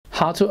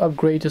How to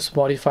upgrade to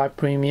Spotify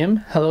Premium.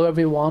 Hello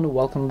everyone,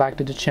 welcome back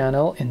to the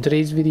channel. In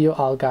today's video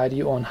I'll guide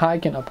you on how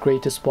you can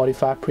upgrade to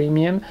Spotify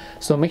Premium,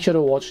 so make sure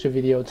to watch the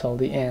video till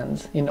the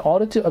end. In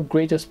order to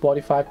upgrade to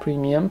Spotify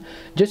Premium,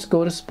 just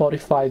go to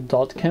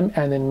spotify.com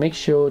and then make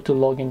sure to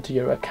log into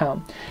your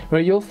account, where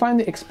you'll find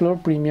the Explore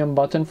Premium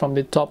button from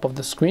the top of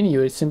the screen.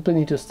 You simply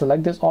need to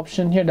select this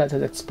option here that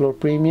says Explore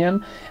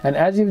Premium, and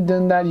as you've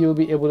done that, you'll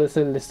be able to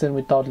say Listen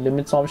Without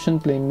Limits option,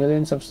 play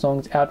millions of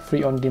songs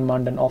ad-free on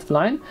demand and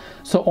offline.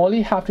 So all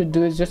you have to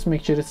do is just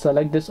make sure to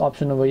select this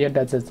option over here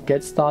that says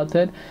Get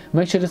Started.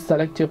 Make sure to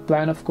select your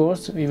plan, of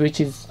course, which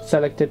is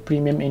selected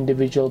Premium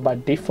Individual by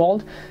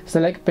default.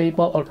 Select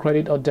PayPal or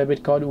credit or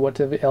debit card,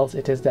 whatever else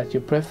it is that you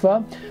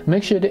prefer.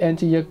 Make sure to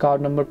enter your card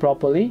number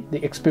properly,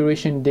 the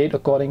expiration date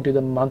according to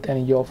the month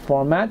and year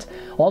format,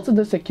 also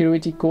the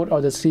security code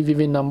or the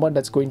CVV number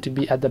that's going to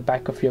be at the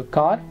back of your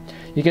card.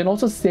 You can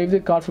also save the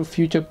card for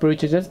future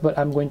purchases, but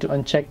I'm going to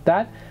uncheck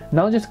that.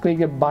 Now just click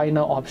the Buy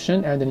Now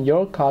option and then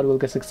your card will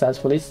get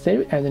successfully saved,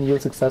 and then you'll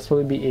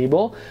successfully be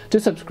able to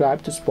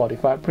subscribe to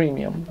Spotify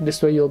Premium.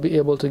 This way you'll be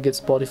able to get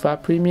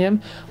Spotify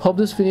Premium. Hope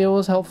this video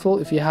was helpful.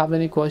 If you have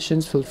any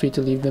questions, feel free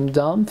to leave them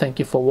down. Thank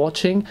you for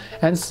watching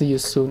and see you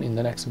soon in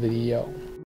the next video.